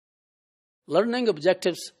Learning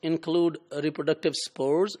objectives include reproductive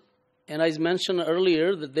spores, and as mentioned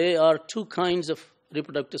earlier, that there are two kinds of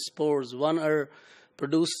reproductive spores. One are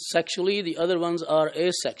produced sexually, the other ones are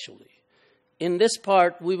asexually. In this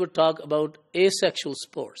part, we will talk about asexual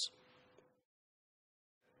spores.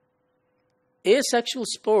 Asexual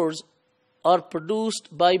spores are produced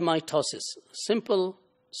by mitosis, simple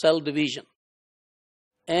cell division.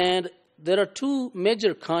 And there are two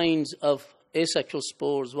major kinds of asexual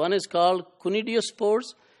spores. One is called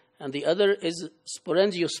conidiospores, and the other is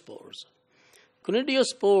sporangiospores.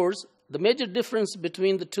 Conidiospores, the major difference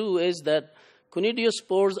between the two is that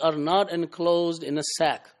conidiospores are not enclosed in a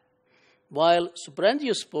sac, while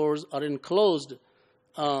sporangiospores are enclosed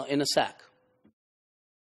in a sac.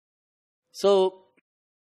 So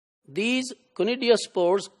these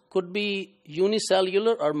conidiospores could be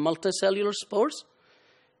unicellular or multicellular spores,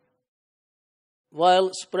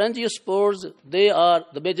 while sporangiospores,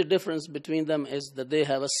 the major difference between them is that they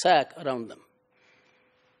have a sac around them.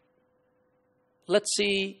 Let's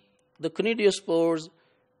see the conidiospores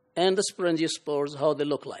and the sporangiospores, how they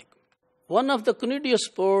look like. One of the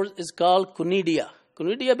conidiospores is called conidia.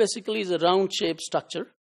 Conidia basically is a round-shaped structure.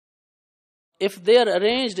 If they are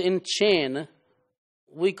arranged in chain,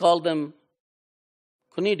 we call them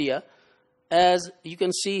conidia, as you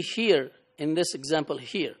can see here in this example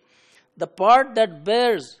here. The part that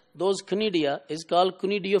bears those conidia is called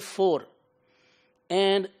conidiophore.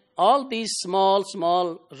 And all these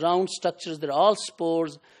small round structures, they're all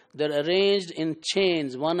spores. They're arranged in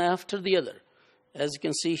chains, one after the other, as you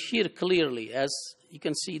can see here clearly, as you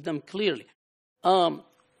can see them clearly.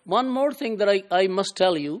 One more thing that I must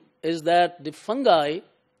tell you is that the fungi,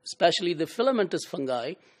 especially the filamentous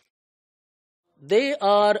fungi, they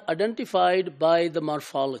are identified by the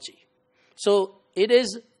morphology. So it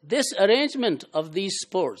is this arrangement of these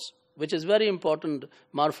spores which is very important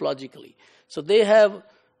morphologically. So they have,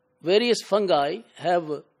 various fungi have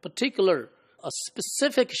a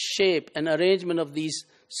specific shape and arrangement of these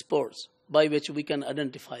spores by which we can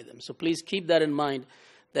identify them. So please keep that in mind,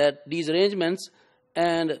 that these arrangements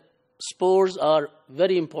and spores are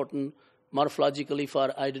very important morphologically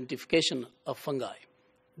for identification of fungi.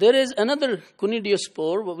 There is another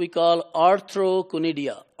conidiospore, what we call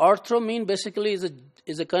arthroconidia. Arthro mean basically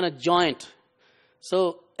is a kind of joint.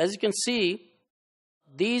 So as you can see,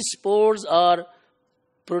 these spores are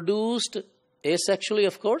produced asexually,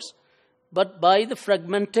 of course, but by the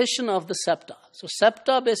fragmentation of the septa. So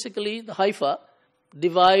septa, basically the hypha,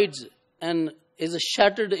 divides and is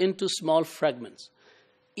shattered into small fragments.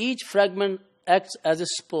 Each fragment acts as a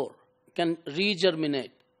spore, can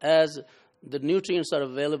regerminate as the nutrients are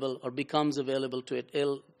available or becomes available to it.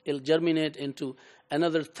 It'll germinate into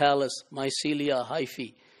another thallus, mycelia,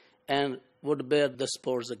 hyphae, and would bear the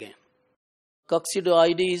spores again.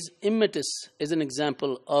 Coccidioides immitis is an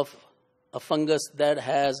example of a fungus that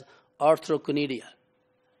has arthroconidia.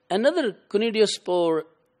 Another conidiospore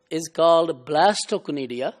is called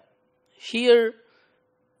blastoconidia. Here,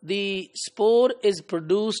 the spore is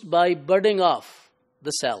produced by budding off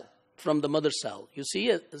the cell from the mother cell. You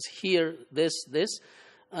see here, this,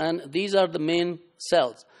 and these are the main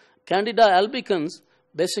cells. Candida albicans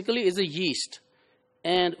basically is a yeast,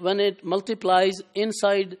 and when it multiplies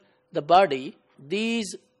inside the body,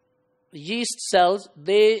 these yeast cells,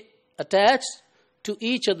 they attach to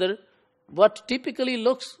each other what typically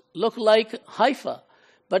look like hypha,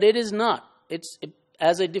 but it is not.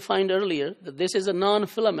 As I defined earlier, that this is a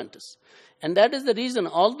non-filamentous. And that is the reason,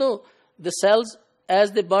 although the cells,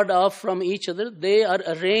 as they bud off from each other, they are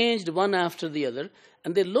arranged one after the other,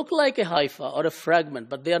 and they look like a hypha or a fragment,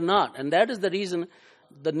 but they are not. And that is the reason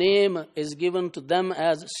the name is given to them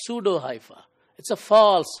as pseudo-hypha. It's a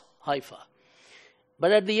false hypha.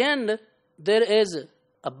 But at the end, there is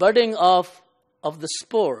a budding off of the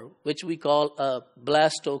spore, which we call a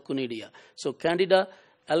blastoconidia. So Candida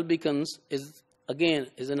albicans is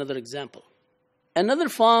another example. Another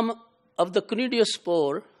form of the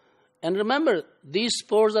conidiospore, and remember, these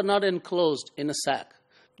spores are not enclosed in a sac.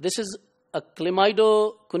 This is a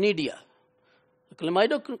chlamydoconidia. The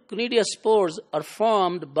chlamydoconidia spores are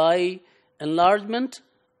formed by enlargement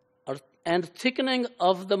and thickening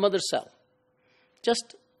of the mother cell.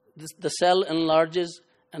 Just the cell enlarges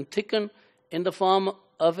and thickens in the form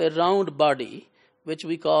of a round body, which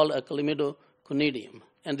we call a chlamydoconidium.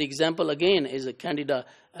 And the example again is a Candida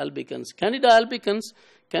albicans. Candida albicans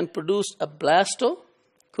can produce a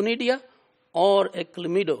blastoconidia or a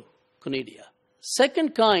chlamydoconidia.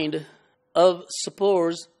 Second kind of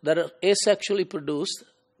spores that are asexually produced,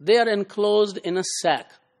 they are enclosed in a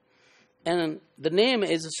sac. And the name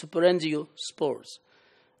is sporangiospores.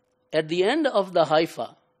 At the end of the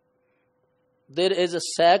hypha, there is a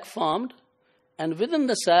sac formed, and within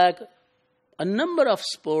the sac, a number of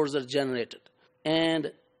spores are generated.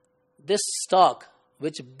 And this stalk,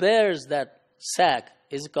 which bears that sac,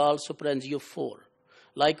 is called sporangiophore.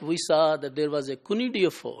 Like we saw that there was a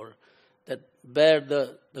conidiophore that bear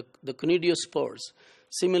the conidiospores.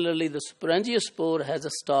 Similarly, the sporangiospore has a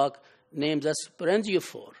stalk named as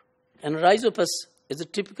sporangiophore. And rhizopus is a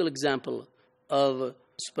typical example of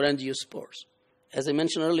sporangiospores. As I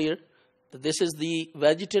mentioned earlier, this is the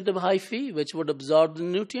vegetative hyphae, which would absorb the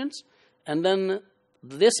nutrients. And then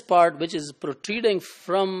this part, which is protruding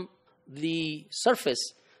from the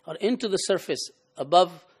surface or into the surface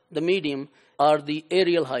above the medium, are the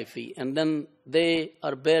aerial hyphae. And then they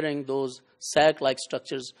are bearing those sac-like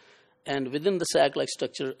structures. And within the sac-like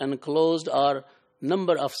structure, enclosed are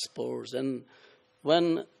number of spores. And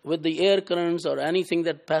when with the air currents or anything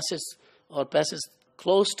that passes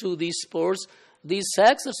close to these spores, these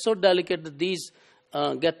sacs are so delicate that these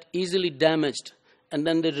get easily damaged, and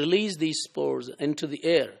then they release these spores into the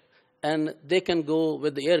air, and they can go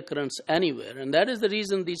with the air currents anywhere. And that is the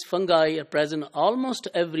reason these fungi are present almost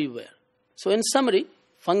everywhere. So in summary,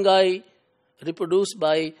 fungi reproduce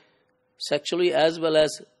by sexually as well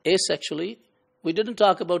as asexually. We didn't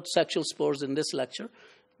talk about sexual spores in this lecture,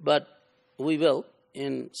 but we will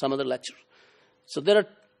in some other lecture. So there are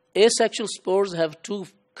asexual spores have two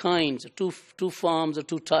kinds, two forms or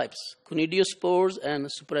two types, conidiospores and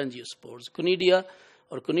sporangiospores. Conidia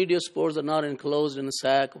or conidiospores are not enclosed in a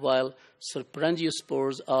sac, while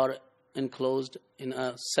sporangiospores are enclosed in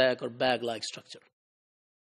a sac or bag-like structure.